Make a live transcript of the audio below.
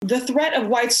the threat of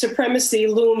white supremacy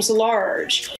looms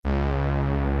large.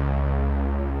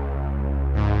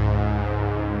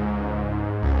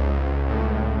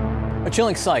 A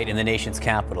chilling sight in the nation's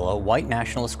capital, a white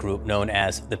nationalist group known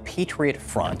as the Patriot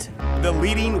Front. The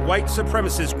leading white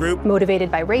supremacist group. Motivated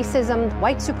by racism,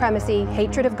 white supremacy,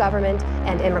 hatred of government,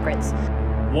 and immigrants.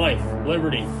 Life,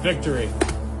 liberty, victory.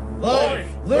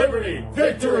 Life, liberty,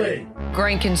 victory.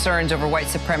 Growing concerns over white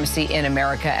supremacy in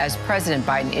America as President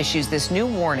Biden issues this new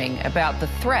warning about the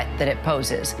threat that it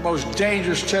poses. The most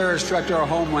dangerous terrorist threat to our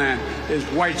homeland is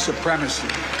white supremacy.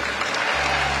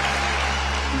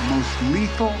 The most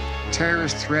lethal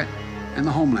terrorist threat in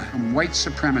the homeland from white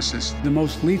supremacists. The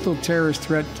most lethal terrorist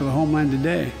threat to the homeland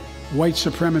today, white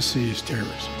supremacy is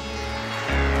terrorism.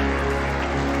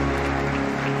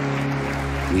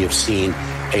 We have seen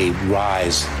a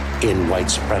rise in white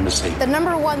supremacy. The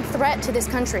number one threat to this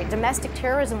country, domestic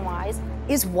terrorism-wise,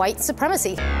 is white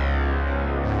supremacy.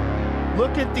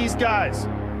 Look at these guys.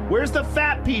 Where's the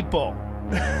fat people?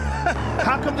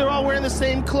 How come they're all wearing the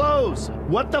same clothes?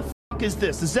 What the is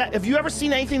this? Have you ever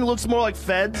seen anything that looks more like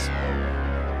feds?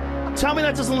 Tell me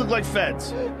that doesn't look like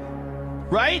feds.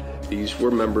 Right? These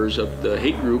were members of the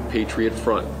hate group Patriot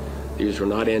Front. These were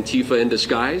not Antifa in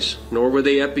disguise, nor were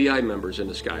they FBI members in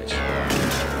disguise.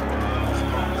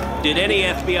 Did any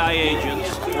FBI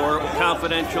agents or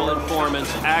confidential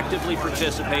informants actively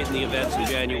participate in the events of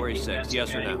January 6th?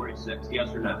 Yes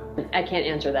or no? I can't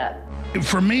answer that.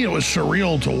 For me, it was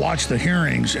surreal to watch the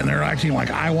hearings, and they're acting like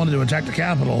I wanted to attack the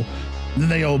Capitol. Then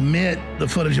they omit the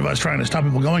footage of us trying to stop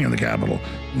people going in the Capitol.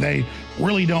 They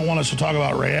really don't want us to talk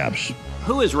about Ray Epps.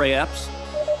 Who is Ray Epps?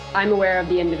 I'm aware of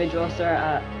the individual,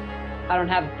 sir. I don't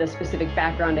have the specific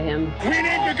background to him. We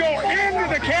need to go into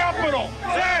the Capitol!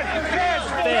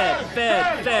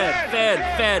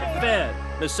 Fed.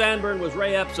 Ms. Sandburn, was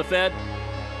Ray Epps a Fed?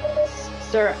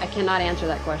 Sir, I cannot answer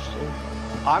that question.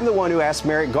 I'm the one who asked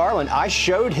Merrick Garland. I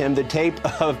showed him the tape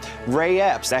of Ray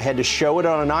Epps. I had to show it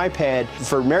on an iPad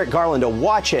for Merrick Garland to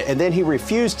watch it, and then he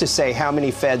refused to say how many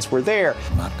feds were there.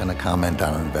 I'm not going to comment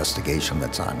on an investigation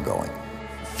that's ongoing.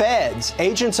 Feds,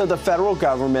 agents of the federal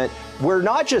government, we're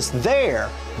not just there,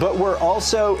 but we're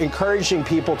also encouraging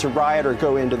people to riot or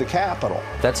go into the Capitol.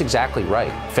 That's exactly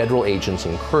right. Federal agents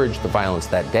encouraged the violence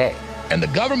that day. And the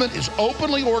government is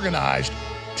openly organized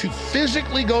to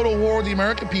physically go to war with the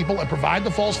American people and provide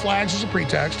the false flags as a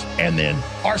pretext, and then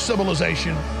our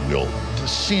civilization will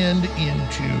descend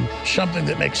into something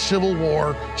that makes civil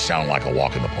war sound like a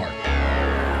walk in the park.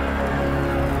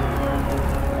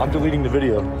 I'm deleting the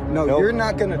video. No, nope. You're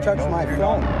not going to touch my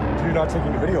phone. You're not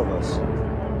taking a video of us.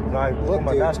 Look,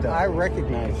 dude, I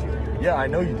recognize you. Yeah, I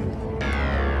know you do.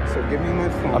 So give me my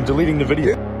phone. I'm deleting the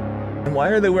video. And why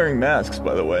are they wearing masks,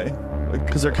 by the way?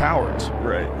 Because they're cowards.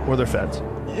 Right. Or they're feds.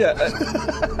 Yeah.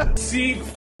 See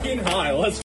f***ing high.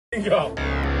 Let's f***ing go.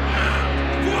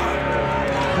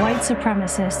 White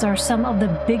supremacists are some of the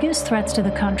biggest threats to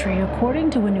the country, according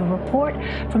to a new report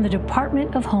from the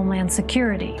Department of Homeland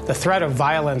Security. The threat of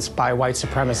violence by white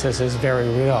supremacists is very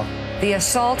real. The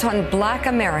assault on Black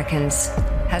Americans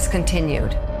has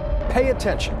continued. Pay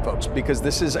attention, folks, because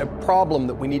this is a problem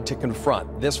that we need to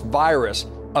confront. This virus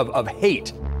of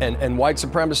hate and white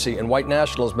supremacy and white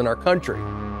nationalism in our country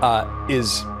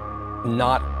is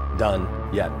not done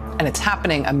yet. And it's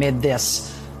happening amid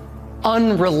this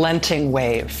unrelenting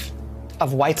wave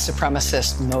of white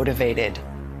supremacist motivated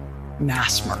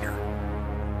mass murder.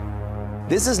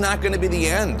 This is not going to be the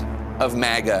end of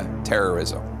MAGA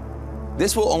terrorism.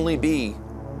 This will only be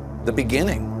the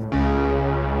beginning.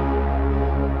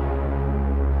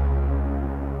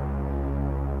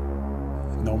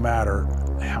 No matter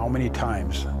how many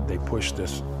times they push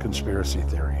this conspiracy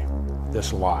theory,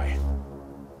 this lie,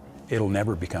 it'll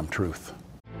never become truth.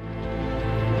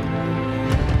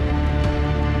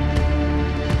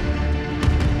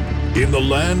 In the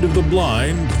land of the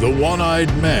blind, the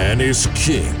one-eyed man is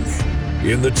king.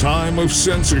 In the time of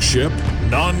censorship,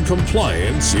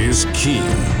 non-compliance is key.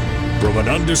 From an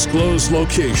undisclosed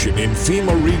location in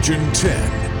FEMA Region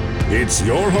 10, it's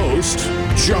your host,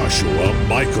 Joshua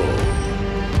Michael.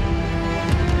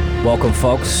 Welcome,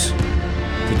 folks,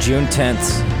 to June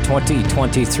 10th,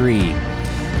 2023.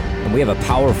 And we have a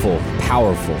powerful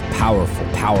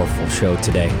show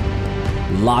today.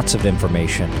 Lots of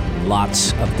information,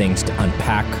 lots of things to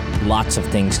unpack, lots of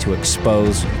things to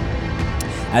expose.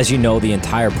 As you know, the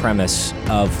entire premise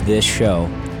of this show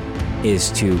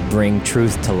is to bring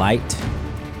truth to light,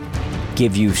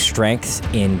 give you strength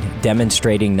in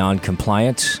demonstrating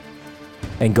non-compliance,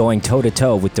 and going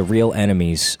toe-to-toe with the real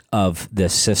enemies of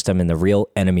this system and the real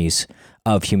enemies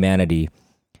of humanity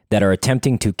that are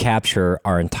attempting to capture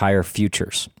our entire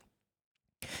futures.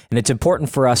 And it's important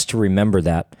for us to remember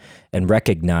that and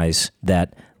recognize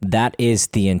that that is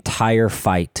the entire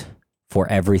fight for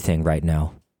everything right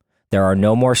now. There are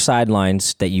no more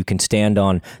sidelines that you can stand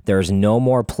on. There's no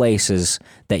more places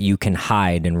that you can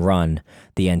hide and run.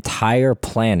 The entire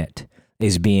planet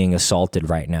is being assaulted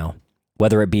right now,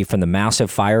 whether it be from the massive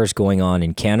fires going on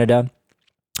in Canada,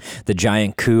 the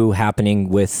giant coup happening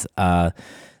with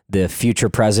the future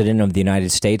president of the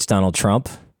United States, Donald Trump,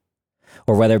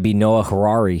 or whether it be Noah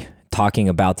Harari talking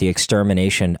about the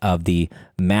extermination of the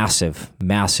massive,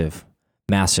 massive,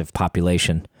 massive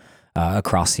population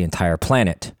across the entire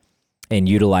planet, and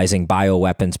utilizing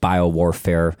bioweapons,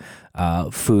 biowarfare,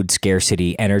 food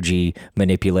scarcity, energy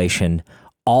manipulation.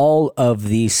 All of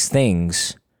these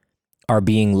things are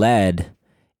being led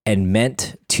and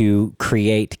meant to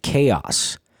create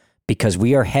chaos, because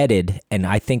we are headed, and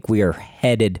I think we are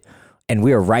headed, and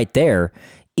we are right there,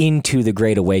 into the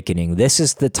Great Awakening. This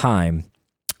is the time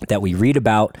that we read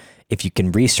about, if you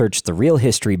can research the real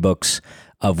history books,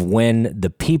 of when the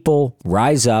people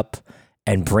rise up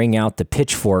and bring out the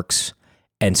pitchforks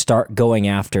and start going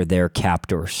after their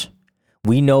captors.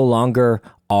 We no longer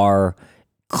are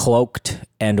cloaked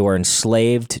and or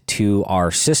enslaved to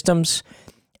our systems,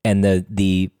 and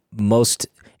the most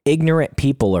ignorant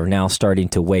people are now starting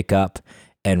to wake up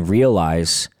and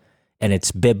realize, and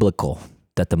it's biblical,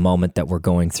 that the moment that we're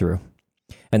going through.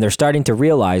 And they're starting to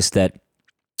realize that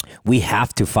we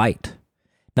have to fight,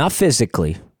 not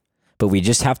physically, but we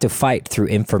just have to fight through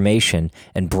information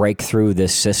and break through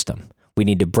this system. We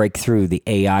need to break through the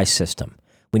AI system.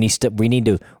 We need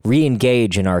to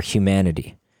re-engage in our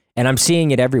humanity. And I'm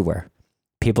seeing it everywhere.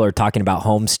 People are talking about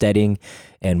homesteading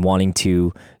and wanting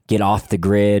to get off the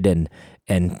grid and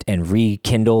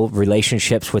rekindle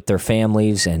relationships with their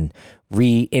families and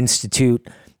reinstitute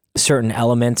certain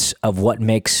elements of what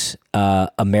makes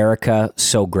America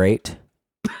so great.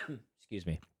 Excuse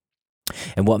me.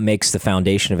 And what makes the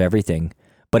foundation of everything.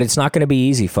 But it's not going to be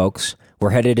easy, folks.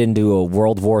 We're headed into a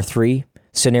World War III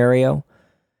scenario.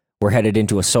 We're headed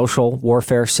into a social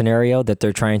warfare scenario that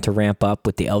they're trying to ramp up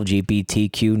with the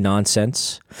LGBTQ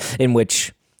nonsense, in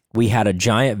which we had a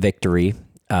giant victory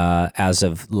as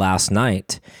of last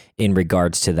night in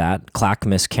regards to that.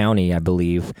 Clackamas County, I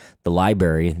believe, the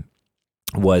library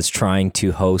was trying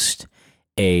to host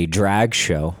a drag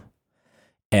show,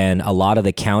 and a lot of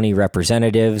the county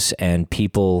representatives and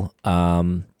people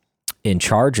in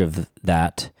charge of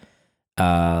that,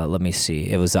 let me see,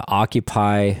 it was the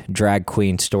Occupy Drag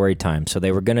Queen Story Time. So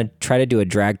they were going to try to do a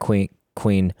drag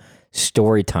queen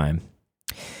story time.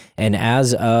 And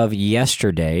as of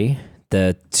yesterday,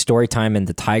 the story time in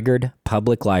the Tigard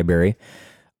Public Library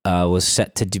was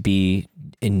set to be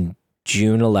in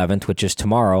June 11th, which is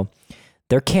tomorrow.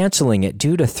 They're canceling it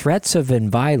due to threats of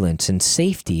violence and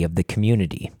safety of the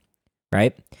community,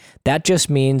 right? That just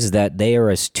means that there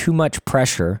is too much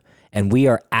pressure, and we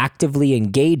are actively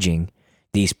engaging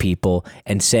these people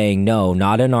and saying, no,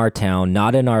 not in our town,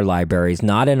 not in our libraries,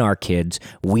 not in our kids.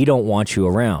 We don't want you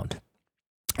around.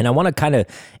 And I want to kind of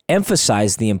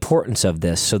emphasize the importance of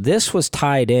this. So this was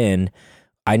tied in.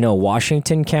 I know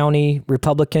Washington County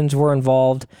Republicans were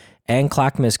involved and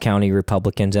Clackamas County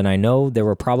Republicans, and I know there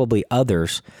were probably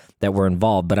others that were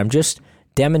involved, but I'm just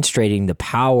demonstrating the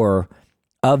power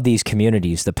of these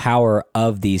communities, the power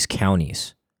of these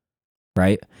counties,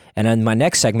 right? And in my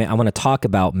next segment, I want to talk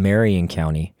about Marion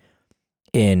County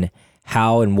in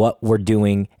how and what we're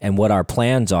doing and what our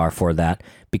plans are for that,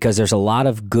 because there's a lot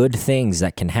of good things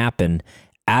that can happen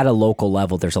at a local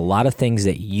level. There's a lot of things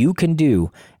that you can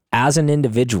do as an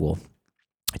individual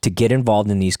to get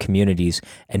involved in these communities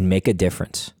and make a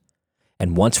difference.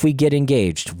 And once we get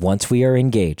engaged, once we are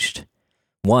engaged,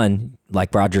 one,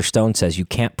 like Roger Stone says, you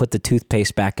can't put the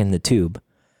toothpaste back in the tube.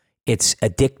 It's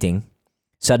addicting.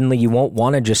 Suddenly you won't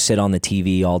want to just sit on the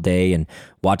TV all day and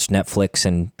watch Netflix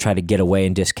and try to get away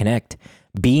and disconnect.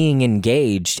 Being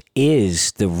engaged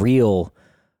is the real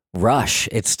rush.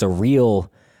 It's the real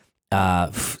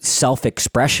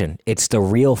self-expression. It's the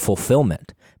real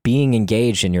fulfillment. Being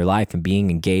engaged in your life and being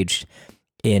engaged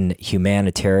in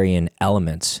humanitarian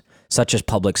elements, such as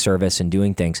public service and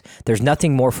doing things. There's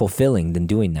nothing more fulfilling than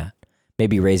doing that.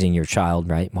 Maybe raising your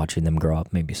child, right? Watching them grow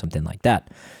up, maybe something like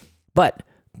that. But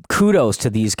kudos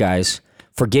to these guys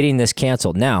for getting this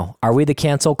canceled. Now, are we the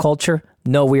cancel culture?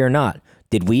 No, we are not.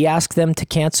 Did we ask them to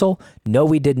cancel? No,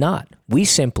 we did not. We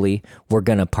simply were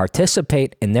going to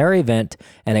participate in their event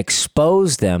and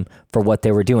expose them for what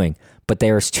they were doing. But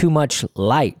there's too much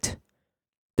light.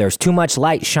 There's too much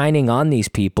light shining on these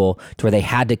people to where they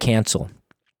had to cancel.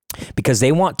 because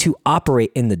they want to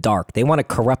operate in the dark. They want to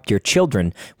corrupt your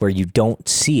children where you don't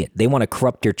see it. They want to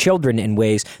corrupt your children in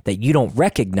ways that you don't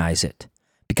recognize it.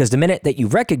 Because the minute that you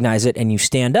recognize it and you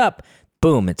stand up,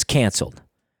 boom, it's canceled.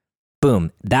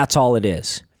 Boom, that's all it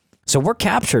is. So we're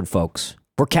captured, folks.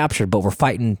 We're captured, but we're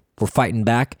fighting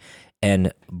back.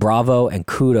 And bravo and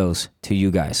kudos to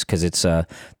you guys, because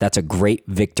that's a great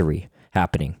victory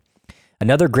happening.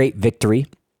 Another great victory,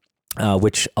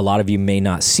 which a lot of you may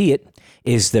not see it,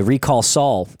 is the Recall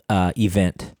Saul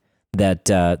event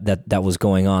that was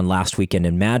going on last weekend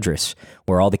in Madras,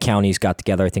 where all the counties got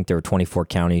together. I think there were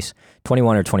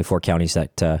 21 or 24 counties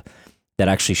that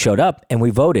actually showed up, and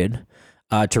we voted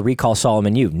to recall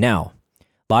Solomon Yu. Now,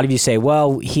 a lot of you say,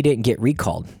 well, he didn't get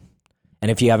recalled. And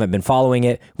if you haven't been following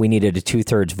it, we needed a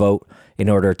 2/3 vote in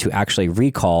order to actually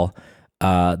recall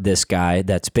this guy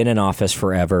that's been in office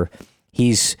forever.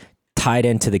 He's tied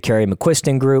into the Kerry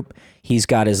McQuiston group. He's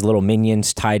got his little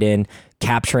minions tied in,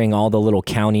 capturing all the little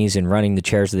counties and running the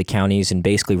chairs of the counties and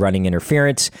basically running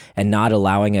interference and not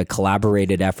allowing a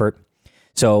collaborated effort.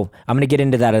 So I'm going to get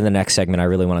into that in the next segment. I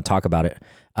really want to talk about it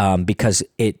because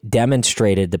it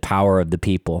demonstrated the power of the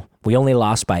people. We only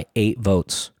lost by 8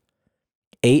 votes.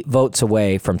 8 votes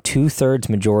away from 2/3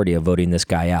 majority of voting this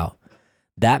guy out.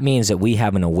 That means that we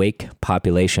have an awake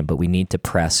population, but we need to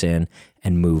press in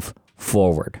and move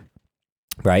forward,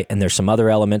 right? And there's some other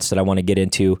elements that I want to get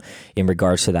into in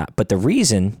regards to that. But the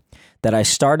reason that I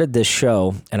started this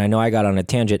show, and I know I got on a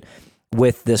tangent,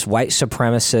 with this white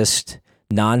supremacist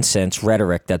nonsense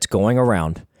rhetoric that's going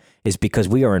around is because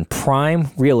we are in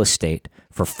prime real estate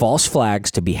for false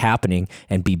flags to be happening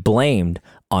and be blamed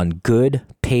on good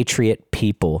patriot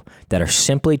people that are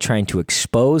simply trying to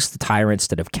expose the tyrants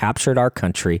that have captured our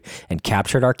country and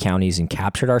captured our counties and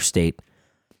captured our state.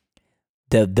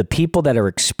 The people that are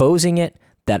exposing it,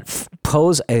 that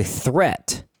pose a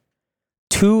threat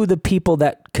to the people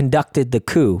that conducted the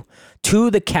coup, to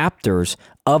the captors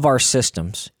of our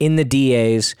systems, in the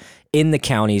DAs, in the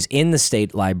counties, in the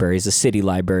state libraries, the city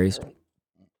libraries,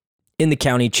 in the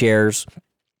county chairs,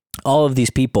 all of these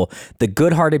people, the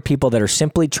good-hearted people that are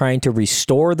simply trying to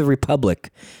restore the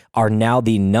republic, are now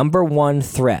the number one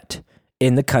threat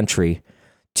in the country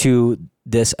to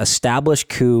this established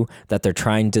coup that they're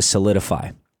trying to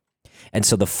solidify. And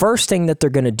so the first thing that they're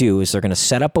going to do is they're going to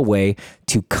set up a way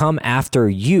to come after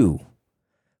you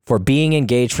for being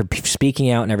engaged, for speaking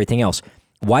out and everything else.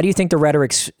 Why do you think the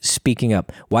rhetoric's speaking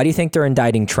up? Why do you think they're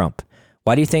indicting Trump?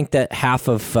 Why do you think that half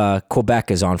of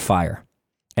Quebec is on fire?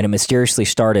 And it mysteriously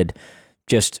started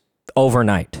just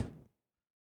overnight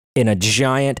in a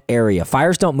giant area.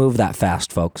 Fires don't move that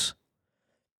fast, folks.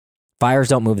 Fires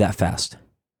don't move that fast.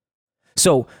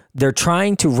 So they're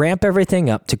trying to ramp everything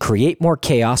up to create more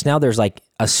chaos. Now there's like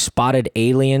a spotted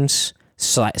aliens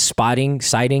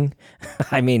sighting.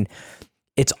 I mean,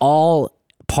 it's all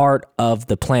part of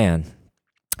the plan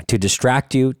to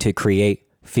distract you, to create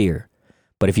fear.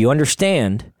 But if you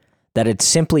understand that it's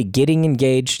simply getting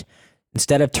engaged,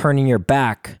 instead of turning your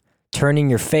back, turning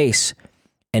your face,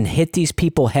 and hit these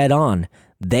people head on,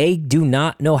 they do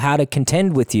not know how to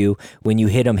contend with you when you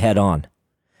hit them head on.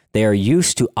 They are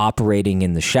used to operating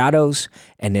in the shadows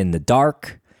and in the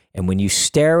dark. And when you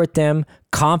stare at them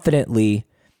confidently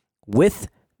with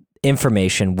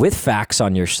information, with facts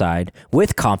on your side,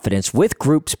 with confidence, with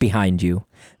groups behind you,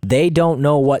 they don't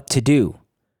know what to do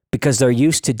because they're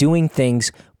used to doing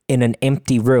things in an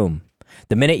empty room.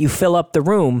 The minute you fill up the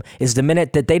room is the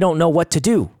minute that they don't know what to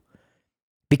do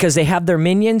because they have their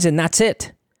minions and that's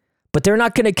it. But they're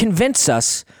not going to convince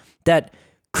us that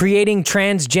creating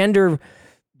transgender,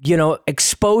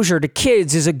 exposure to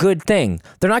kids is a good thing.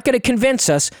 They're not going to convince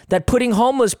us that putting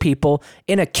homeless people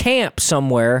in a camp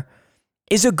somewhere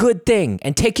is a good thing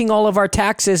and taking all of our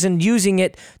taxes and using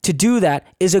it to do that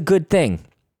is a good thing.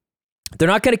 They're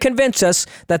not going to convince us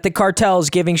that the cartels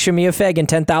giving Shamia Fagan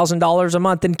 $10,000 a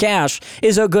month in cash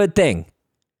is a good thing.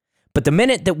 But the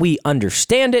minute that we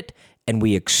understand it and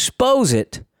we expose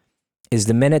it is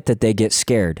the minute that they get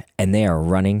scared. And they are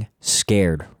running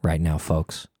scared right now,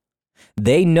 folks.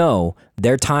 They know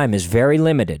their time is very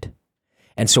limited.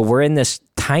 And so we're in this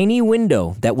tiny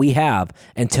window that we have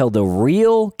until the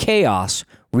real chaos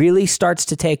really starts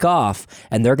to take off,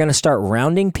 and they're going to start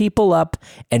rounding people up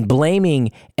and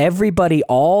blaming everybody,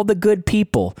 all the good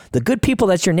people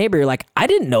that's your neighbor. You're like, I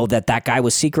didn't know that guy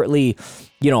was secretly,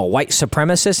 a white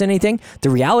supremacist, anything. The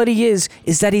reality is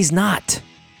that he's not.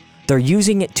 They're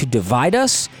using it to divide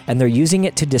us, and they're using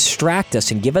it to distract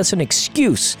us and give us an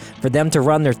excuse for them to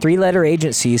run their 3-letter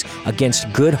agencies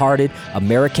against good-hearted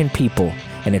American people.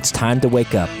 And it's time to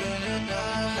wake up.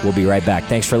 We'll be right back.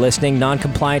 Thanks for listening.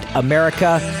 Non-Compliant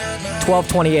America.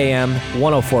 1220 AM,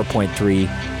 104.3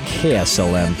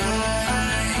 KSLM.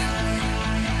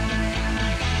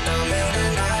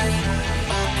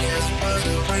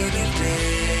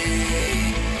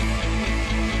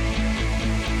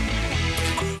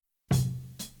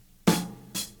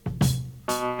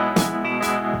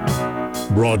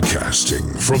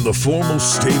 Broadcasting from the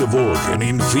foremost state of Oregon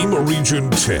in FEMA Region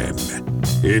 10,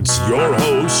 it's your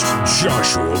host,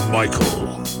 Joshua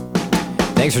Michael.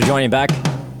 Thanks for joining back.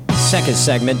 Second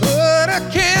segment.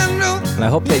 And I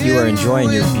hope that you are enjoying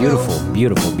your beautiful,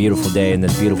 beautiful, beautiful day in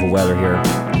this beautiful weather here.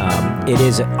 It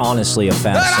is honestly a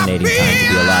fascinating time to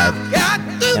be alive.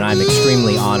 And I'm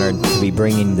extremely honored to be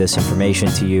bringing this information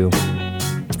to you.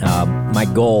 My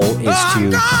goal is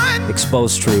to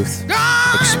expose truth,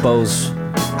 expose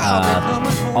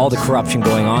all the corruption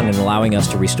going on, and allowing us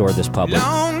to restore this republic.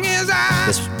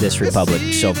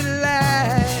 So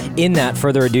in that,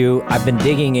 further ado, I've been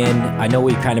digging in. I know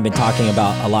we've kind of been talking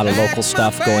about a lot of local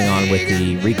stuff going on with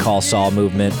the Recall Saul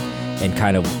movement and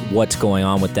kind of what's going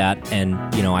on with that.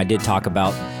 And, you know, I did talk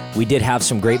about, we did have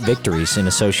some great victories in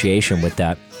association with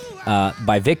that.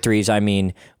 By victories, I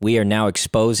mean we are now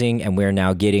exposing and we're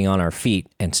now getting on our feet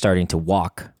and starting to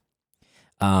walk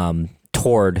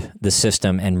toward the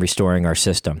system and restoring our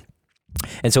system.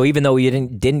 And so even though we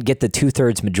didn't get the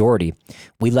 2/3 majority,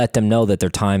 we let them know that their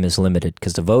time is limited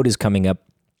because the vote is coming up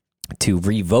to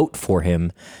re-vote for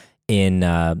him in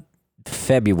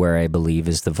February, I believe,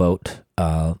 is the vote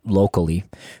locally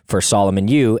for Solomon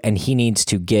Yu, and he needs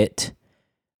to get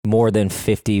more than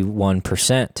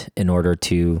 51% in order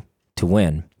to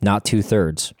win, not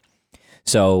 2/3.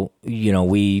 So, you know,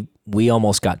 we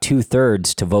almost got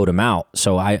 2/3 to vote him out.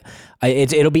 So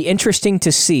it'll be interesting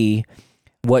to see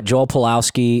what Joel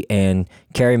Pulowski and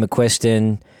Carrie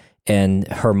McQuiston and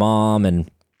her mom and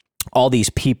all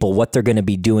these people, what they're going to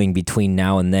be doing between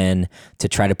now and then to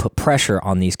try to put pressure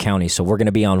on these counties. So we're going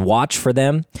to be on watch for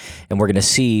them, and we're going to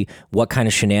see what kind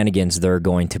of shenanigans they're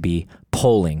going to be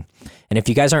polling. And if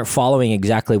you guys aren't following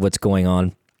exactly what's going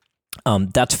on,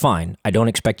 that's fine. I don't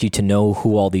expect you to know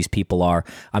who all these people are.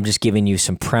 I'm just giving you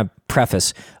some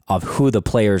preface of who the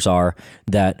players are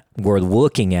that we're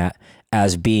looking at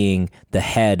as being the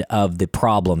head of the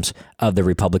problems of the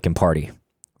Republican Party,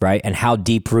 right? And how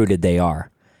deep-rooted they are.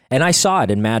 And I saw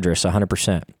it in Madras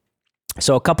 100%.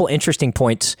 So a couple interesting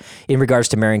points in regards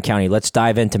to Marion County. Let's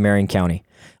dive into Marion County.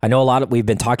 I know we've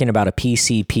been talking about a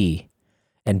PCP,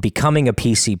 and becoming a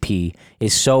PCP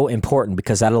is so important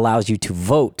because that allows you to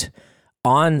vote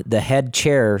on the head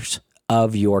chairs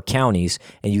of your counties,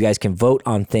 and you guys can vote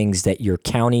on things that your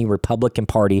county Republican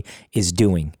Party is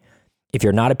doing. If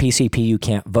you're not a PCP, you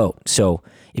can't vote. So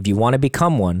if you want to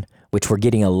become one, which we're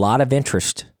getting a lot of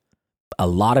interest by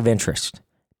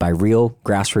real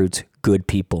grassroots good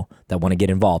people that want to get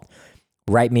involved,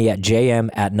 write me at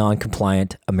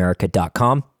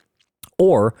jm@noncompliantamerica.com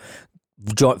or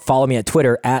follow me at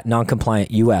Twitter at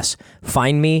noncompliantus.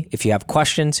 Find me if you have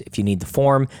questions, if you need the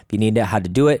form, if you need how to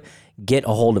do it, get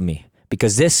a hold of me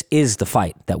because this is the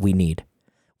fight that we need.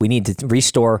 We need to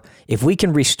restore, if we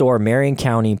can restore Marion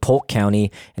County, Polk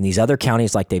County, and these other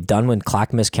counties like they've done with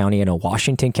Clackamas County. I know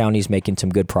Washington County is making some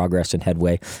good progress and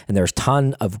headway, and there's a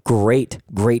ton of great,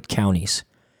 great counties.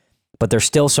 But there's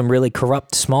still some really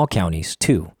corrupt small counties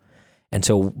too. And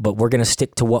so, but we're going to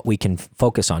stick to what we can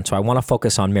focus on. So I want to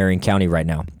focus on Marion County right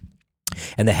now.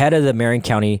 And the head of the Marion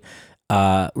County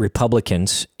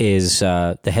Republicans is,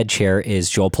 the head chair is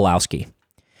Joel Pulowski.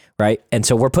 Right. And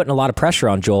so we're putting a lot of pressure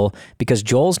on Joel because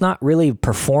Joel's not really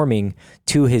performing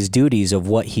to his duties of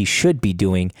what he should be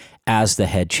doing as the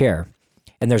head chair.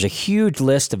 And there's a huge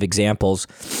list of examples,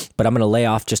 but I'm going to lay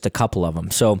off just a couple of them.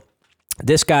 So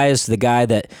this guy is the guy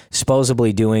that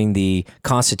supposedly doing the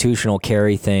constitutional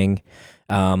carry thing,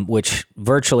 which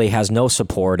virtually has no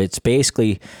support. It's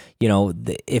basically, you know,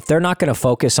 if they're not going to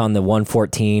focus on the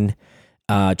 114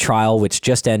 trial, which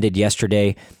just ended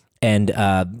yesterday, and,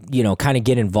 you know, kind of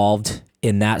get involved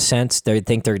in that sense. They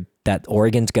think that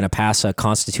Oregon's going to pass a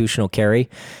constitutional carry.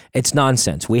 It's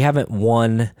nonsense. We haven't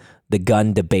won the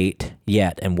gun debate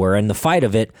yet, and we're in the fight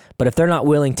of it. But if they're not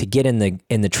willing to get in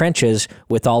the trenches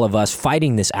with all of us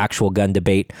fighting this actual gun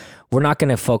debate, we're not going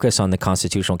to focus on the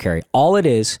constitutional carry. All it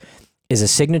is a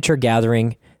signature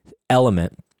gathering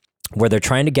element where they're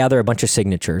trying to gather a bunch of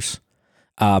signatures,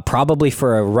 probably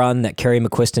for a run that Carrie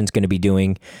McQuiston's going to be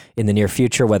doing in the near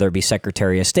future, whether it be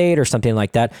Secretary of State or something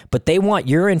like that. But they want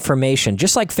your information,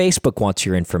 just like Facebook wants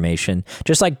your information,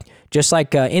 just like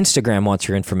Instagram wants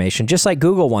your information, just like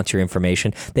Google wants your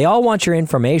information. They all want your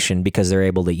information because they're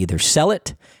able to either sell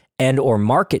it and or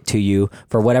market to you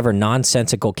for whatever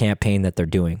nonsensical campaign that they're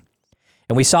doing.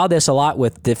 And we saw this a lot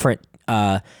with different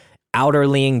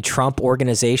outerlying Trump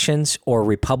organizations or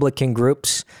Republican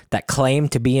groups that claim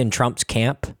to be in Trump's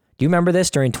camp. Do you remember this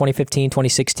during 2015,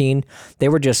 2016? They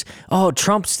were just, oh,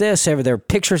 Trump's this. There were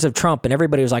pictures of Trump, and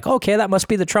everybody was like, okay, that must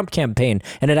be the Trump campaign.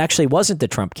 And it actually wasn't the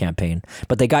Trump campaign.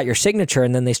 But they got your signature,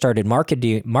 and then they started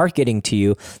marketing to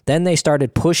you. Then they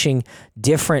started pushing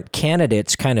different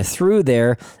candidates kind of through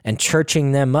there and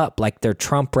churching them up like they're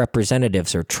Trump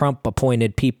representatives or Trump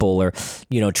appointed people or,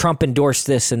 Trump endorsed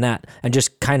this and that, and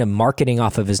just kind of marketing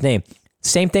off of his name.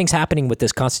 Same thing's happening with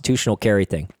this constitutional carry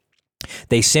thing.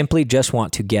 They simply just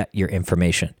want to get your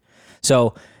information.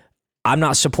 So I'm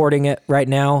not supporting it right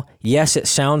now. Yes, it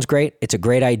sounds great. It's a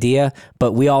great idea,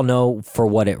 but we all know for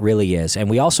what it really is. And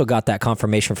we also got that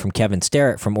confirmation from Kevin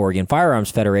Starrett from Oregon Firearms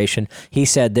Federation. He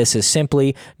said this is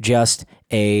simply just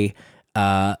a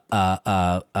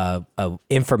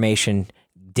information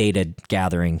data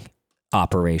gathering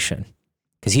operation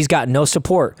because he's got no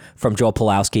support from Joel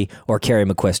Pawlowski or Kerry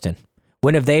McQuiston.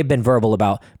 When have they been verbal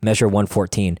about Measure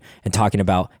 114 and talking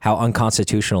about how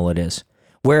unconstitutional it is?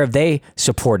 Where have they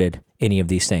supported any of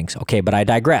these things? Okay, but I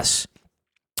digress.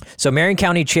 So Marion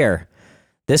County Chair,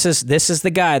 this is the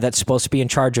guy that's supposed to be in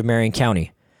charge of Marion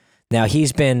County. Now,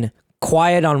 he's been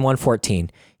quiet on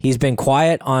 114. He's been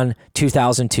quiet on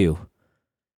 2002B.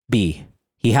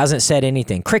 He hasn't said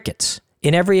anything. Crickets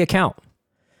in every account,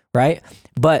 right?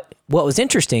 But what was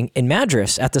interesting, in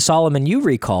Madras at the Solomon U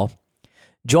recall,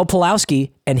 Joel Pawlowski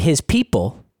and his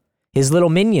people, his little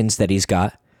minions that he's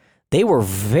got, they were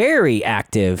very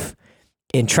active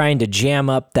in trying to jam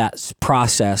up that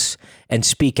process and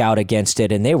speak out against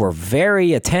it. And they were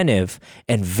very attentive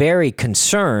and very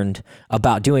concerned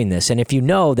about doing this. And if you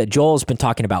know that Joel's been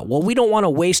talking about, well, we don't want to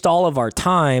waste all of our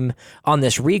time on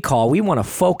this recall. We want to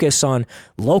focus on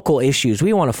local issues.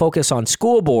 We want to focus on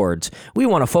school boards. We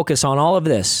want to focus on all of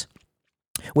this.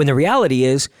 When the reality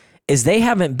is they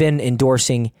haven't been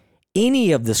endorsing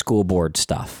any of the school board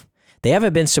stuff. They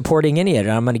haven't been supporting any of it.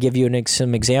 I'm going to give you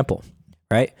some example,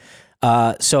 right?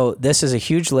 So this is a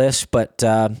huge list, but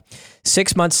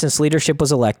 6 months since leadership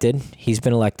was elected, he's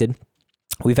been elected.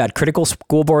 We've had critical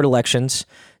school board elections,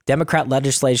 Democrat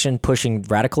legislation pushing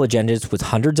radical agendas with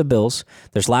hundreds of bills.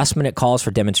 There's last-minute calls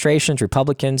for demonstrations,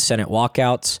 Republicans, Senate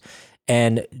walkouts.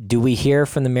 And do we hear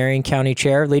from the Marion County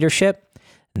Chair leadership?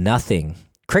 Nothing.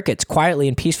 Crickets quietly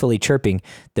and peacefully chirping.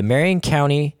 The Marion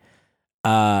County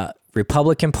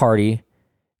Republican Party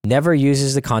never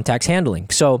uses the contacts handling.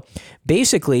 So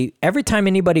basically, every time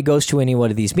anybody goes to any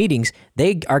one of these meetings,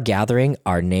 they are gathering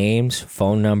our names,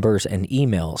 phone numbers, and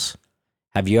emails.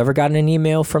 Have you ever gotten an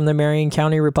email from the Marion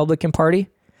County Republican Party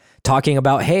talking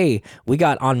about, hey, we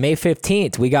got on May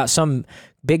 15th, we got some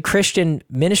big Christian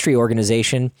ministry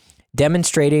organization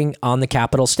demonstrating on the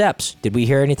Capitol steps? Did we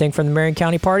hear anything from the Marion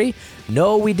County Party?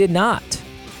 No, we did not.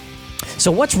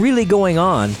 So what's really going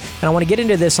on? And I want to get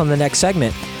into this on the next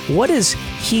segment. What is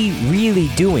he really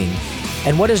doing?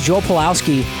 And what is Joel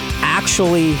Pawlowski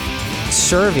actually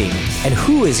serving? And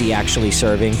who is he actually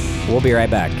serving? We'll be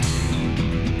right back.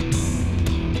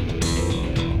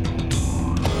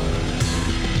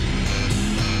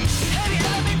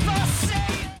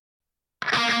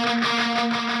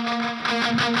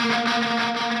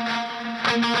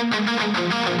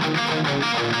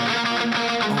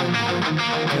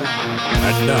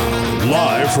 And now,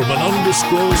 live from an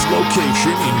undisclosed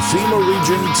location in FEMA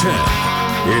Region 10,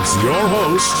 it's your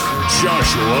host,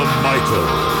 Joshua Michael.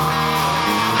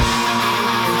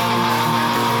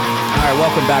 All right,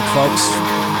 welcome back, folks.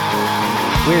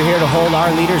 We're here to hold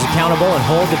our leaders accountable and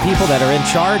hold the people that are in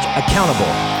charge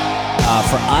accountable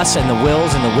for us and the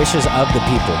wills and the wishes of the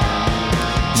people.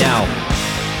 Now,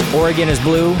 Oregon is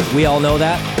blue. We all know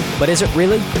that. But is it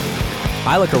really?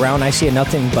 I look around, I see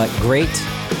nothing but great,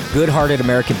 good-hearted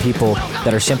American people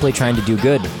that are simply trying to do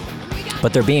good.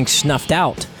 But they're being snuffed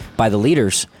out by the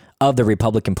leaders of the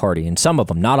Republican Party. And some of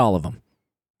them, not all of them,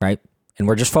 right? And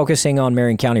we're just focusing on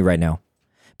Marion County right now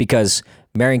because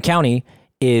Marion County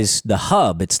is the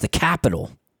hub. It's the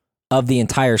capital of the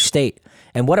entire state.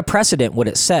 And what a precedent would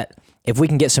it set if we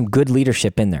can get some good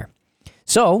leadership in there?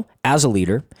 So, as a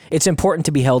leader, it's important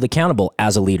to be held accountable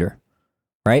as a leader,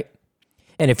 right?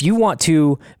 And if you want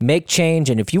to make change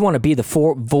and if you want to be the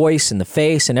voice and the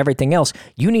face and everything else,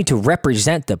 you need to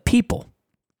represent the people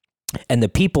and the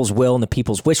people's will and the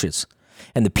people's wishes.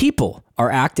 And the people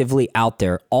are actively out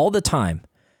there all the time,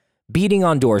 beating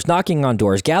on doors, knocking on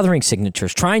doors, gathering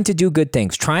signatures, trying to do good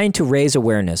things, trying to raise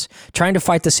awareness, trying to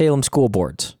fight the Salem school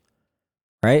boards,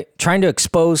 right? Trying to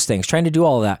expose things, trying to do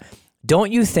all of that.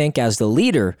 Don't you think as the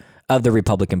leader of the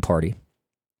Republican Party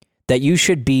that you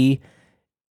should be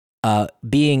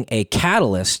being a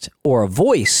catalyst or a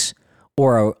voice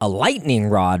or a lightning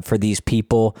rod for these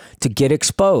people to get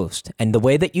exposed. And the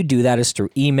way that you do that is through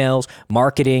emails,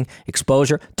 marketing,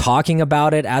 exposure, talking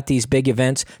about it at these big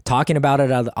events, talking about it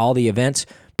at all the events.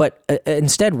 But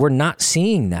instead, we're not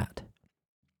seeing that.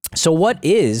 So what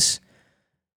is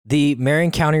the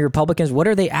Marion County Republicans, what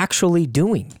are they actually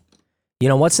doing? You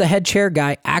know, what's the head chair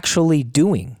guy actually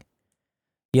doing?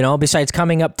 You know, besides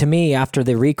coming up to me after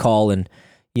the recall and,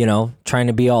 you know, trying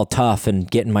to be all tough and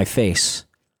get in my face.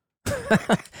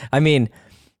 I mean,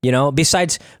 you know,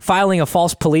 besides filing a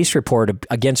false police report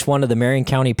against one of the Marion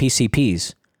County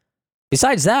PCPs.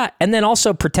 Besides that, and then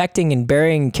also protecting and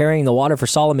burying and carrying the water for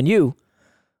Solomon U,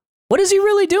 what is he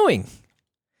really doing?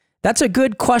 That's a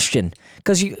good question.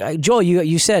 Because, Joel,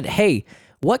 you said, hey,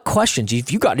 what questions?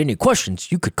 If you got any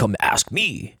questions, you could come ask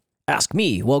me. Ask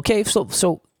me. Well, okay,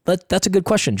 so that's a good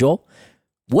question, Joel.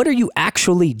 What are you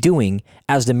actually doing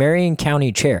as the Marion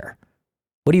County chair?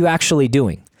 What are you actually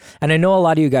doing? And I know a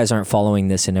lot of you guys aren't following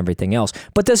this and everything else,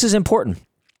 but this is important.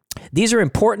 These are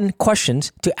important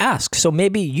questions to ask. So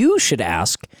maybe you should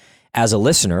ask as a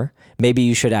listener, maybe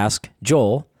you should ask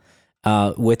Joel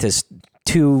with his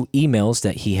 2 emails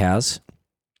that he has.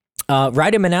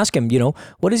 Write him and ask him, you know,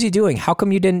 what is he doing? How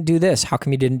come you didn't do this? How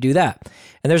come you didn't do that?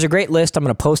 And there's a great list. I'm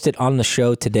going to post it on the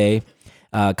show today,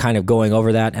 kind of going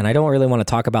over that. And I don't really want to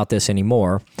talk about this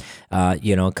anymore,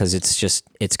 you know, because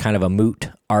it's kind of a moot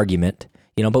argument,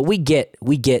 you know, but we get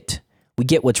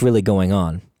what's really going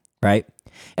on, right?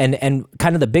 And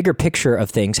kind of the bigger picture of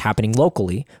things happening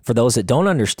locally, for those that don't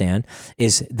understand,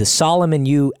 is the Solomon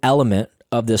U element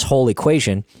of this whole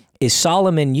equation is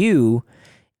Solomon U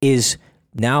is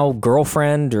now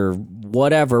girlfriend or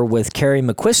whatever with Carrie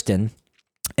McQuiston,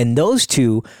 and those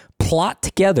two plot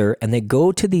together and they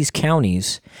go to these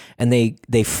counties and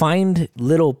they find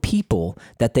little people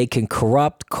that they can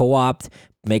corrupt, co-opt,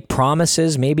 make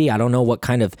promises, maybe, I don't know what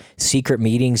kind of secret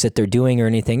meetings that they're doing or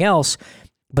anything else,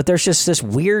 but there's just this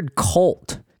weird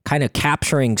cult kind of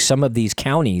capturing some of these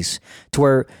counties to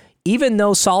where even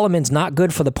though Solomon's not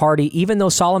good for the party, even though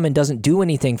Solomon doesn't do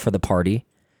anything for the party,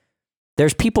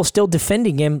 there's people still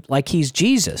defending him like he's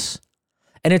Jesus.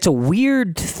 And it's a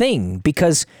weird thing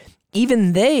because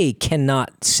even they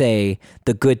cannot say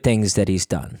the good things that he's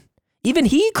done. Even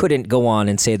he couldn't go on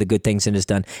and say the good things that he's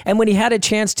done. And when he had a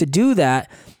chance to do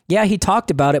that, yeah, he talked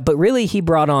about it, but really he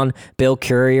brought on Bill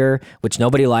Courier, which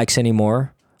nobody likes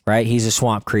anymore, right? He's a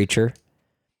swamp creature.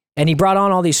 And he brought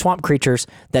on all these swamp creatures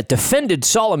that defended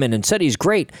Solomon and said he's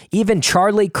great. Even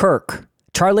Charlie Kirk,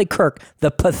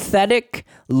 the pathetic,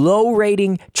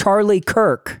 low-rating Charlie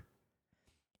Kirk,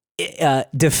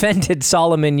 defended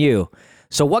Solomon U.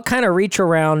 So what kind of reach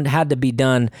around had to be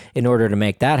done in order to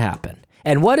make that happen?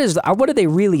 And what are they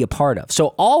really a part of? So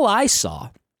all I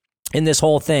saw in this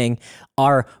whole thing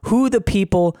are who the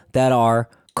people that are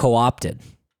co-opted,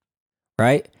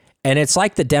 right? And it's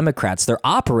like the Democrats. They're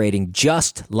operating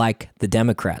just like the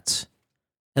Democrats.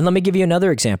 And let me give you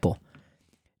another example.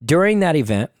 During that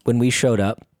event, when we showed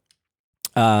up,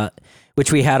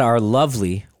 which we had our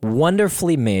lovely,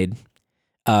 wonderfully made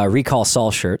Recall Saul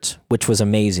shirts, which was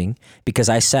amazing because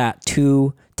I sat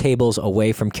 2 tables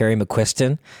away from Carrie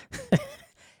McQuiston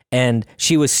and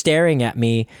she was staring at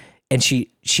me and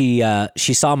she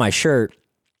saw my shirt,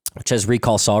 which says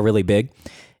Recall Saul really big,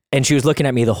 and she was looking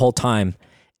at me the whole time.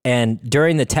 And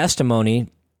during the testimony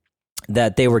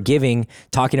that they were giving,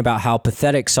 talking about how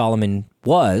pathetic Solomon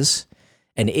was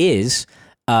and is,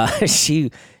 her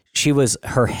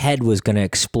head was going to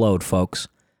explode, folks.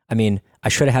 I mean, I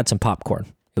should have had some popcorn.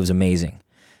 It was amazing.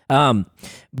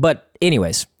 But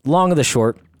anyways, long of the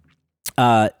short,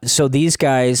 so these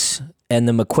guys and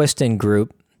the McQuiston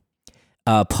group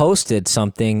posted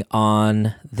something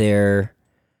on their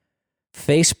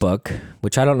Facebook,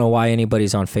 which I don't know why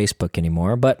anybody's on Facebook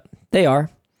anymore, but they are,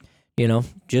 you know,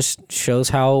 just shows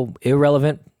how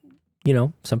irrelevant, you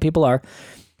know, some people are.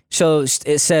 So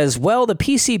it says, well, the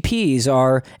PCPs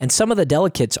are, and some of the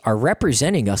delegates are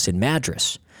representing us in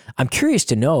Madras. I'm curious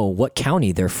to know what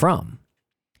county they're from.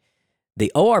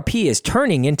 The ORP is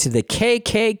turning into the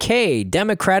KKK,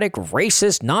 Democratic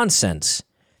racist nonsense.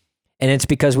 And it's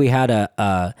because we had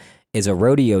a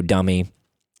rodeo dummy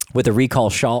with a Recall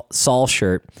Saul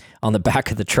shirt on the back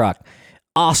of the truck.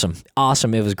 Awesome.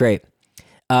 It was great.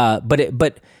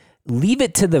 But leave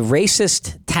it to the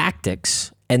racist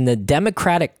tactics and the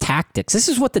Democratic tactics. This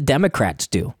is what the Democrats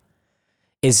do.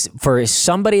 Is for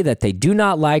somebody that they do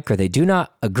not like or they do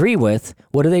not agree with,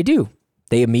 what do?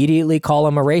 They immediately call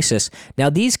them a racist. Now,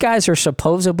 these guys are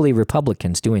supposedly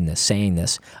Republicans doing this, saying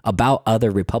this about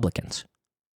other Republicans,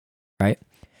 right?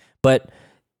 But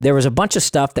there was a bunch of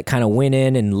stuff that kind of went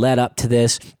in and led up to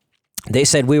this. They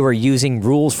said we were using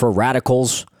rules for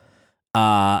radicals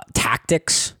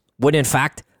tactics, when in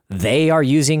fact they are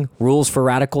using rules for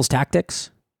radicals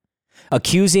tactics.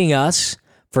 Accusing us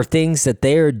for things that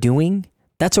they are doing,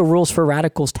 that's a rules for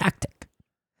radicals tactic.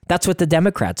 That's what the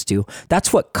Democrats do.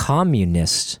 That's what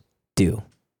communists do.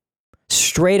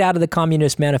 Straight out of the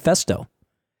Communist Manifesto.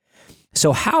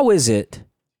 So how is it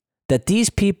that these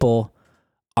people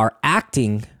are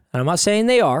acting, and I'm not saying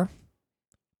they are,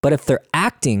 but if they're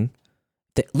acting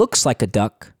that looks like a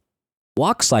duck,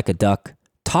 walks like a duck,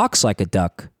 talks like a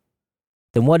duck,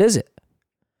 then what is it?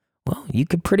 Well, you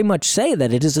could pretty much say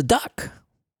that it is a duck.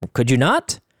 Could you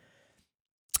not?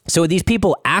 So these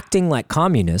people acting like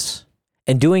communists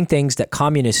and doing things that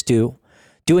communists do,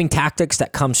 doing tactics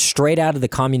that come straight out of the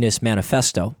Communist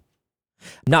Manifesto.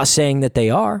 I'm not saying that they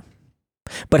are,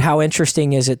 but how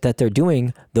interesting is it that they're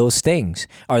doing those things?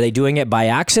 Are they doing it by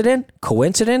accident,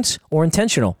 coincidence, or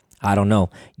intentional? I don't know.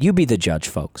 You be the judge,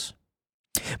 folks.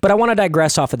 But I want to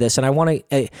digress off of this, and I want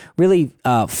to really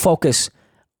focus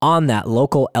on that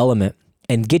local element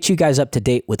and get you guys up to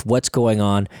date with what's going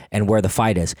on and where the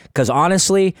fight is. Because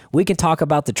honestly, we can talk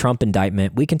about the Trump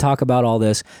indictment. We can talk about all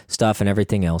this stuff and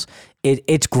everything else.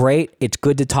 It's great. It's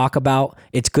good to talk about.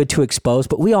 It's good to expose,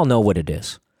 but we all know what it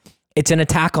is. It's an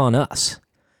attack on us.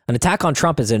 An attack on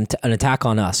Trump is an attack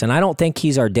on us. And I don't think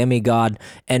he's our demigod,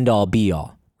 end all be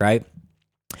all, right?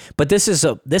 But this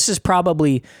is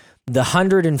probably the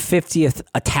 150th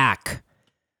attack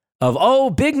of, oh,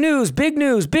 big news, big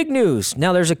news, big news.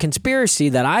 Now there's a conspiracy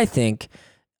that I think,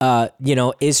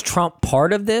 is Trump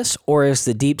part of this, or is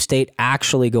the deep state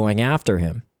actually going after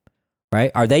him,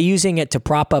 right? Are they using it to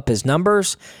prop up his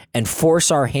numbers and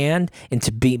force our hand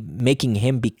into making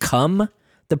him become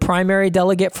the primary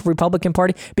delegate for Republican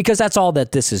Party? Because that's all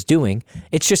that this is doing.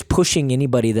 It's just pushing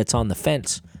anybody that's on the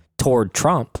fence toward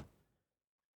Trump.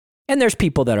 And there's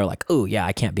people that are like, oh, yeah,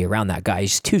 I can't be around that guy.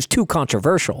 He's too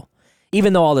controversial.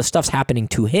 Even though all the stuff's happening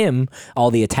to him,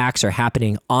 all the attacks are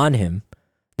happening on him.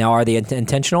 Now, are they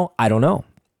intentional? I don't know.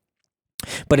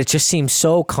 But it just seems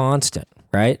so constant,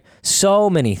 right? So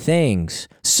many things.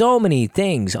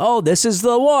 Oh, this is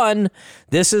the one.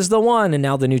 This is the one. And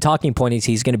now the new talking point is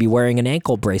he's going to be wearing an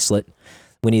ankle bracelet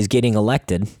when he's getting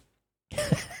elected.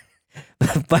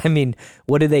 But I mean,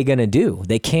 what are they going to do?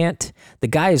 They can't. The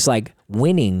guy is like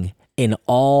winning in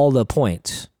all the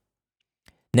points.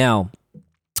 Now,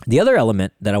 the other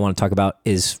element that I want to talk about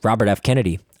is Robert F.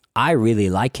 Kennedy. I really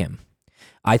like him.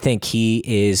 I think he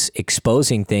is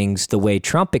exposing things the way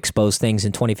Trump exposed things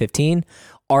in 2015.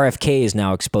 RFK is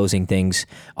now exposing things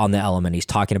on the element. He's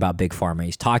talking about Big Pharma.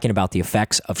 He's talking about the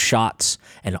effects of shots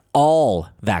and all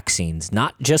vaccines,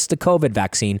 not just the COVID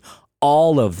vaccine,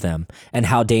 all of them, and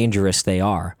how dangerous they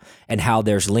are, and how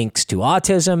there's links to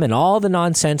autism and all the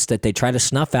nonsense that they try to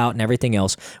snuff out and everything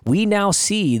else. We now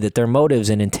see that their motives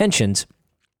and intentions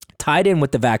tied in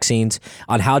with the vaccines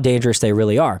on how dangerous they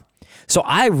really are. So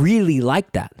I really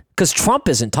like that, because Trump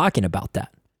isn't talking about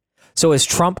that. So is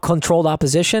Trump controlled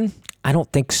opposition? I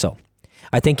don't think so.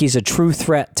 I think he's a true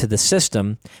threat to the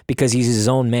system because he's his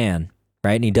own man,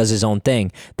 right? And he does his own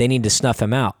thing. They need to snuff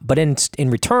him out. But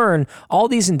in return, all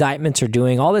these indictments are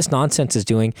doing, all this nonsense is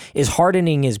doing, is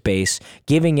hardening his base,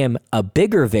 giving him a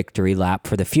bigger victory lap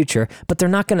for the future, but they're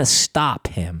not going to stop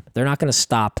him. They're not going to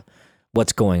stop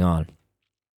what's going on.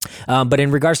 But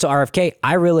in regards to RFK,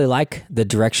 I really like the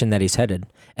direction that he's headed.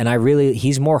 And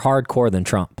he's more hardcore than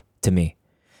Trump to me.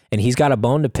 And he's got a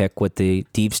bone to pick with the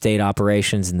deep state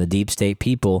operations and the deep state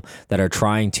people that are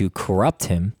trying to corrupt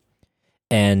him.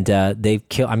 And they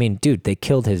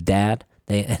killed his dad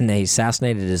and they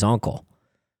assassinated his uncle.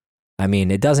 I mean,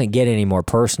 it doesn't get any more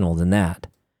personal than that.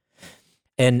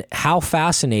 And how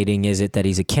fascinating is it that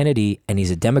he's a Kennedy and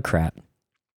he's a Democrat?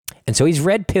 And so he's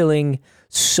red pilling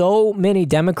so many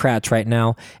Democrats right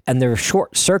now, and they're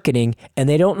short circuiting and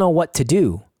they don't know what to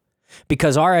do,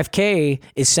 because RFK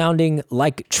is sounding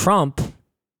like Trump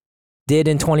did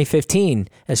in 2015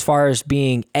 as far as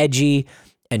being edgy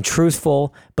and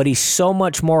truthful, but he's so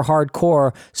much more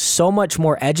hardcore, so much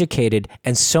more educated,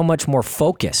 and so much more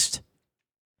focused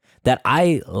that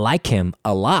I like him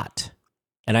a lot.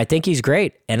 And I think he's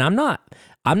great. And I'm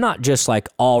not just like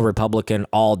all Republican,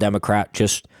 all Democrat,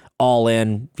 just all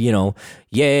in,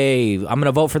 yay, I'm going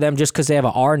to vote for them just because they have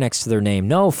an R next to their name.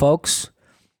 No, folks,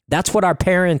 that's what our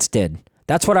parents did.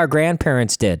 That's what our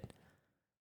grandparents did.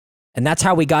 And that's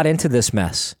how we got into this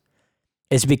mess,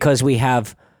 is because we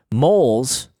have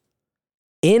moles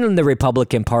in the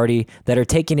Republican Party that are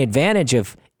taking advantage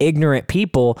of ignorant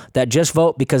people that just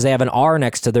vote because they have an R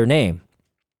next to their name.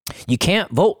 You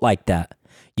can't vote like that.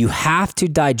 You have to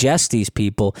digest these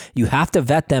people. You have to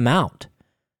vet them out.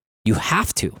 You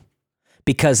have to.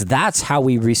 because that's how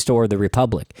we restore the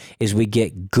republic, is we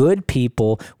get good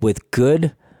people with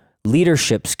good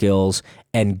leadership skills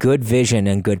and good vision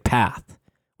and good path.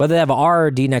 Whether they have R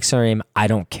or D next to their name, I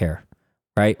don't care,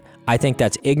 right? I think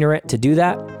that's ignorant to do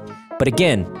that. But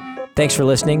again, thanks for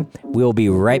listening. We'll be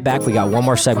right back. We got one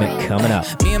more segment coming up.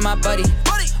 Me and my buddy,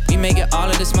 we making all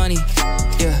of this money.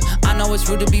 Yeah, I know it's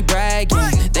rude to be bragging.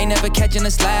 They never catching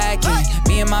us slacking.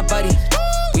 Me and my buddy,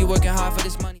 we working hard for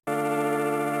this money.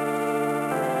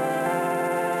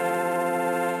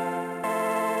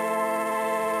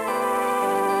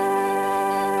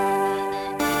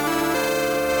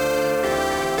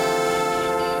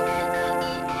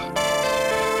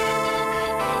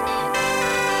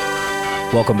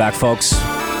 Welcome back, folks.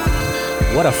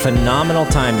 What a phenomenal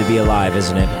time to be alive,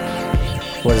 isn't it?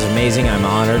 What is amazing. I'm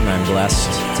honored and I'm blessed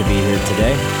to be here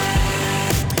today.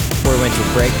 Before we went to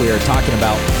a break, we were talking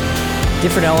about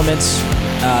different elements,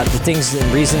 the things and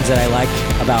reasons that I like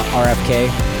about RFK.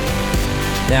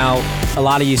 Now, a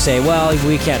lot of you say, well,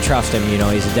 we can't trust him. You know,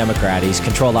 he's a Democrat. He's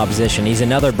controlled opposition. He's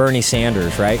another Bernie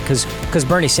Sanders, right? Because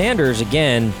Bernie Sanders,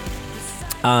 again,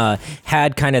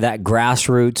 had kind of that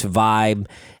grassroots vibe.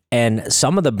 And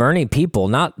some of the Bernie people,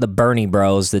 not the Bernie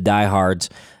bros, the diehards,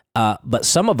 but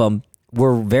some of them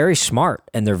were very smart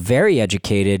and they're very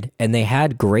educated and they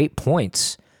had great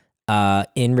points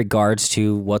in regards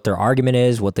to what their argument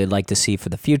is, what they'd like to see for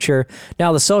the future.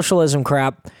 Now, the socialism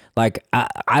crap, like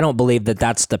I don't believe that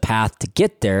that's the path to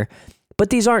get there, but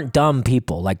these aren't dumb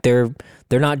people. Like they're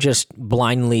not just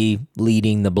blindly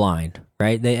leading the blind,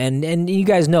 right? And you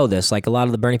guys know this, like a lot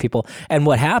of the Bernie people. And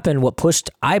what happened, what pushed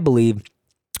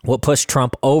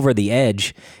Trump over the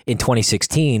edge in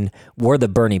 2016 were the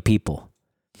Bernie people.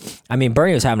 I mean,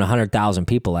 Bernie was having 100,000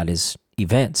 people at his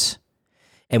events.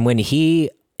 And when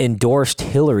he endorsed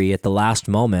Hillary at the last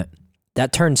moment,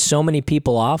 that turned so many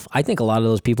people off. I think a lot of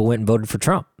those people went and voted for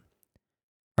Trump,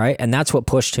 right? And that's what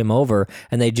pushed him over.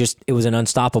 And it was an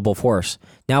unstoppable force.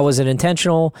 Now, was it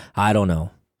intentional? I don't know.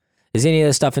 Is any of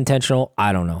this stuff intentional?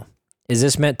 I don't know. Is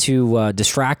this meant to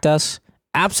distract us?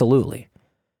 Absolutely.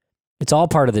 It's all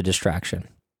part of the distraction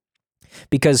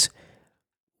because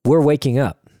we're waking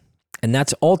up, and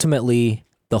that's ultimately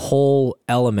the whole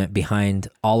element behind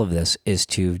all of this, is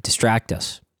to distract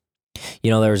us. You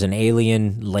know, there was an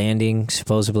alien landing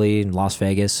supposedly in Las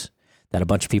Vegas that a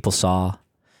bunch of people saw,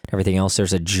 everything else.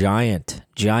 There's a giant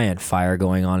fire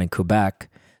going on in Quebec.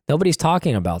 Nobody's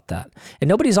talking about that. And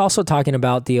nobody's also talking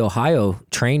about the Ohio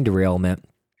train derailment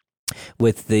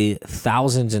with the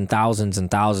thousands and thousands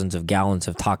and thousands of gallons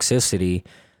of toxicity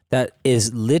that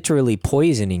is literally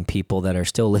poisoning people that are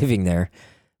still living there,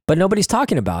 but nobody's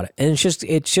talking about it. And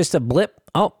it's just a blip.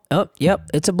 Oh, yep,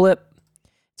 it's a blip.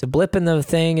 It's a blip in the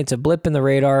thing. It's a blip in the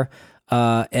radar,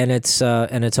 and it's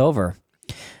over.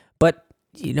 But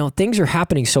you know, things are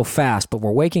happening so fast, but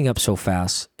we're waking up so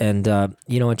fast, and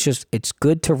you know, it's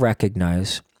good to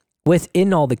recognize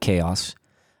within all the chaos.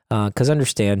 Because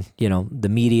understand, you know, the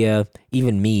media,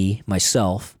 even me,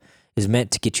 myself, is meant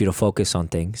to get you to focus on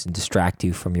things and distract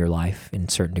you from your life in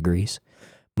certain degrees.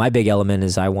 My big element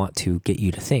is I want to get you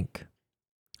to think.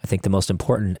 I think the most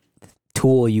important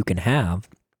tool you can have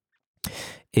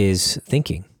is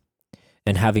thinking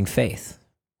and having faith,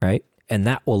 right? And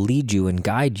that will lead you and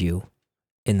guide you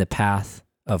in the path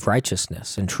of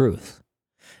righteousness and truth.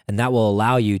 And that will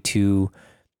allow you to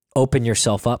open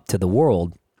yourself up to the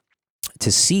world,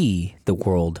 to see the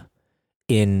world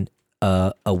in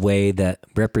a way that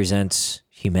represents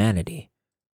humanity.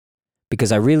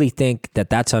 Because I really think that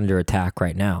that's under attack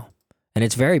right now. And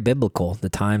it's very biblical, the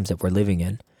times that we're living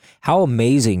in. How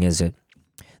amazing is it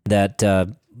that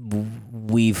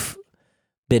we've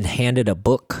been handed a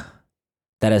book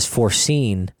that has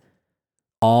foreseen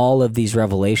all of these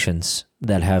revelations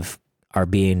that are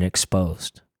being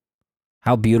exposed?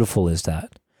 How beautiful is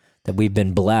that? That we've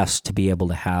been blessed to be able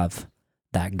to have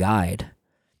that guide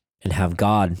and have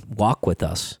God walk with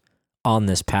us on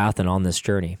this path and on this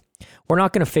journey. We're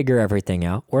not going to figure everything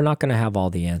out. We're not going to have all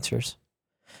the answers,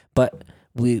 but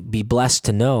we be blessed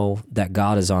to know that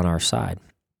God is on our side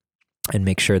and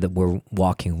make sure that we're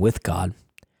walking with God.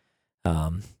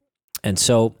 And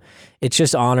so it's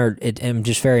just I'm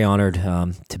just very honored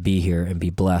to be here and be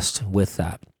blessed with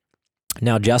that.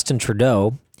 Now, Justin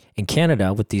Trudeau in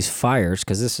Canada with these fires,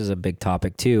 because this is a big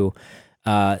topic too,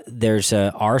 there's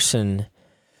arson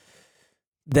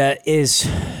that is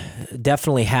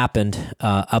definitely happened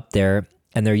up there,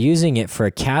 and they're using it for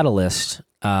a catalyst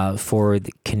for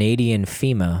the Canadian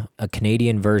FEMA, a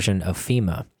Canadian version of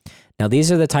FEMA. Now,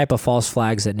 these are the type of false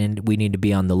flags that we need to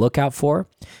be on the lookout for,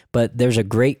 but there's a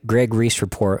great Greg Reese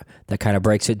report that kind of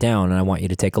breaks it down, and I want you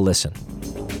to take a listen.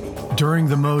 During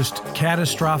the most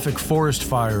catastrophic forest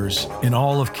fires in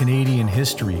all of Canadian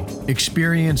history,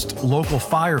 experienced local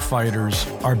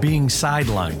firefighters are being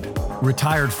sidelined.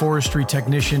 Retired forestry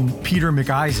technician Peter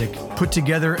McIsaac put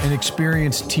together an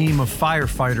experienced team of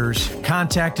firefighters,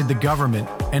 contacted the government,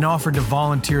 and offered to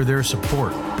volunteer their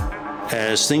support.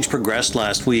 As things progressed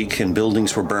last week and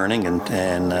buildings were burning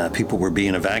and people were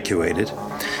being evacuated,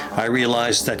 I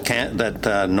realized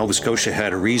that Nova Scotia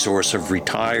had a resource of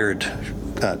retired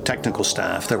technical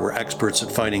staff that were experts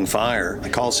at fighting fire. I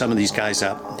called some of these guys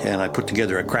up and I put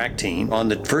together a crack team. On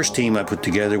the first team I put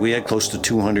together, we had close to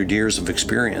 200 years of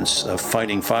experience of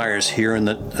fighting fires here in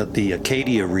the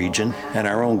Acadia region, and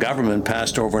our own government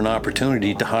passed over an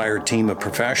opportunity to hire a team of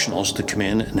professionals to come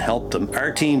in and help them.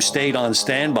 Our team stayed on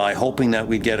standby hoping that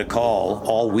we'd get a call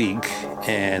all week,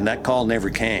 and that call never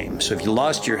came. So if you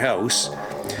lost your house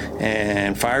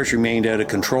and fires remained out of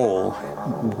control,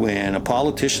 when a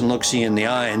politician looks you in the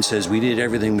eye and says, we did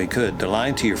everything we could, they're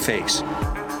lying to your face.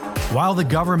 While the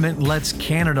government lets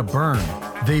Canada burn,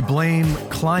 they blame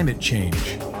climate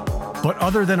change. But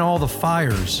other than all the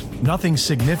fires, nothing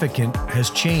significant has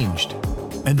changed.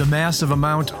 And the massive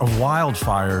amount of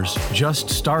wildfires just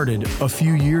started a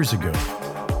few years ago.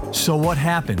 So what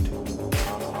happened?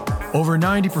 Over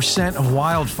 90% of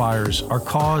wildfires are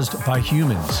caused by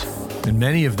humans, and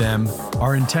many of them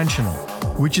are intentional,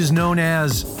 which is known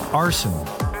as arson.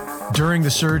 During the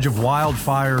surge of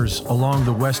wildfires along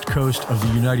the west coast of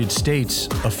the United States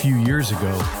a few years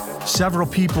ago, several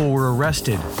people were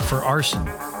arrested for arson,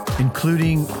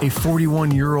 including a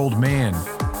 41-year-old man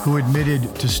who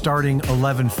admitted to starting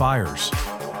 11 fires.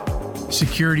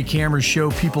 Security cameras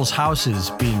show people's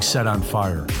houses being set on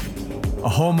fire. A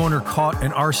homeowner caught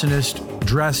an arsonist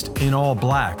dressed in all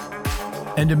black,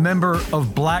 and a member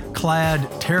of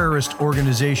black-clad terrorist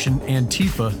organization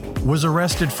Antifa was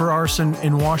arrested for arson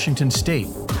in Washington state.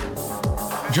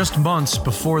 Just months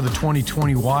before the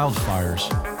 2020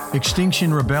 wildfires,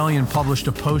 Extinction Rebellion published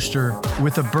a poster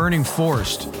with a burning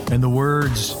forest and the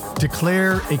words,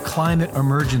 "Declare a climate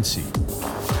emergency."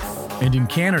 And in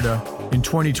Canada, in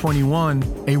 2021,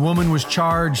 a woman was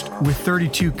charged with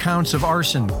 32 counts of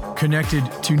arson connected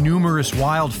to numerous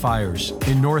wildfires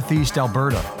in northeast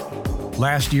Alberta.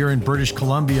 Last year in British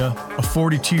Columbia, a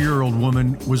 42-year-old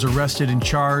woman was arrested and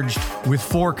charged with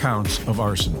 4 counts of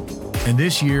arson. And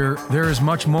this year, there is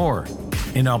much more.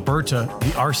 In Alberta,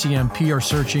 the RCMP are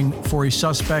searching for a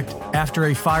suspect after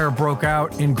a fire broke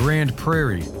out in Grand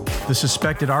Prairie. The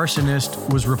suspected arsonist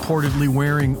was reportedly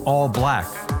wearing all black.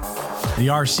 The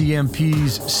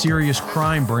RCMP's Serious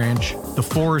Crime Branch, the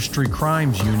Forestry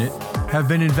Crimes Unit, have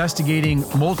been investigating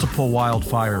multiple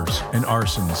wildfires and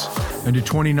arsons, and a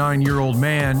 29-year-old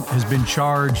man has been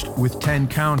charged with 10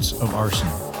 counts of arson.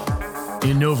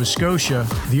 In Nova Scotia,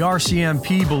 the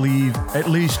RCMP believe at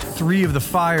least 3 of the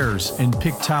fires in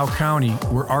Pictou County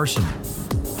were arson.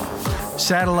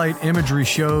 Satellite imagery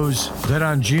shows that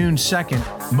on June 2nd,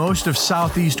 most of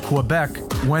southeast Quebec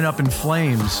went up in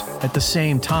flames at the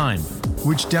same time,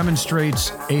 which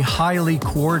demonstrates a highly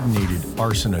coordinated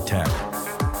arson attack.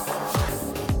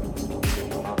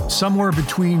 Somewhere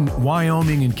between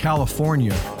Wyoming and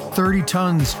California, 30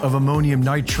 tons of ammonium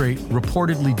nitrate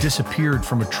reportedly disappeared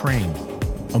from a train.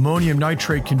 Ammonium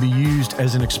nitrate can be used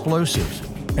as an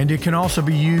explosive, and it can also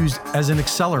be used as an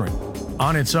accelerant.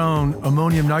 On its own,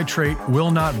 ammonium nitrate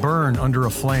will not burn under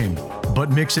a flame,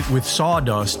 but mix it with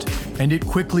sawdust, and it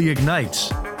quickly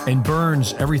ignites and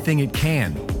burns everything it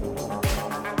can.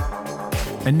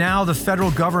 And now the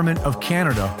federal government of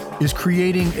Canada is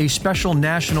creating a special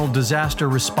national disaster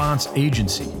response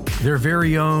agency, their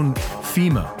very own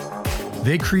FEMA.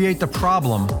 They create the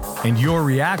problem, and your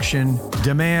reaction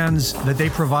demands that they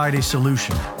provide a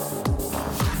solution.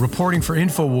 Reporting for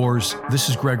InfoWars, this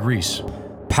is Greg Reese.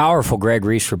 Powerful Greg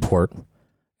Reese report,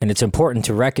 and it's important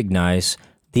to recognize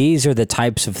these are the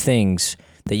types of things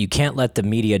that you can't let the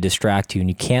media distract you, and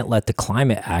you can't let the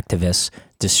climate activists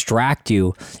distract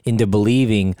you into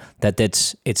believing that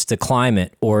it's the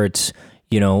climate or it's,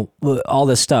 all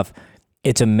this stuff.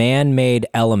 It's a man-made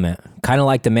element, kind of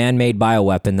like the man-made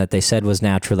bioweapon that they said was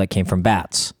natural that came from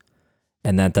bats,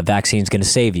 and that the vaccine's going to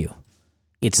save you.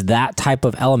 It's that type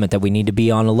of element that we need to be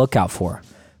on the lookout for.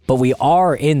 But we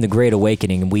are in the Great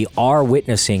Awakening, and we are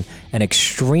witnessing an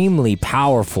extremely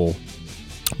powerful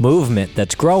movement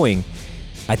that's growing.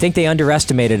 I think they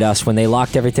underestimated us when they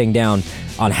locked everything down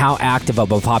on how active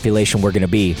of a population we're going to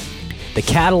be. The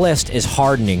catalyst is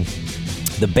hardening.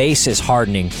 The base is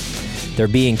hardening. They're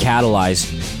being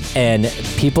catalyzed, and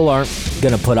people aren't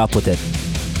going to put up with it.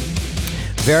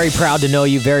 Very proud to know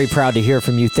you, very proud to hear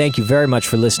from you. Thank you very much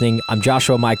for listening. I'm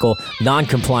Joshua Michael,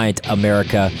 Non-Compliant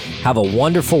America. Have a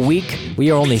wonderful week.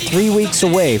 We are only 3 weeks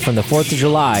away from the 4th of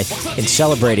July in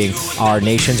celebrating our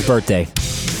nation's birthday.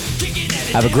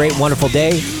 Have a great, wonderful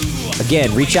day.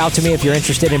 Again, reach out to me if you're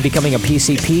interested in becoming a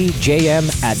PCP,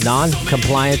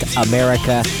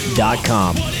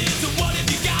 jm@noncompliantamerica.com.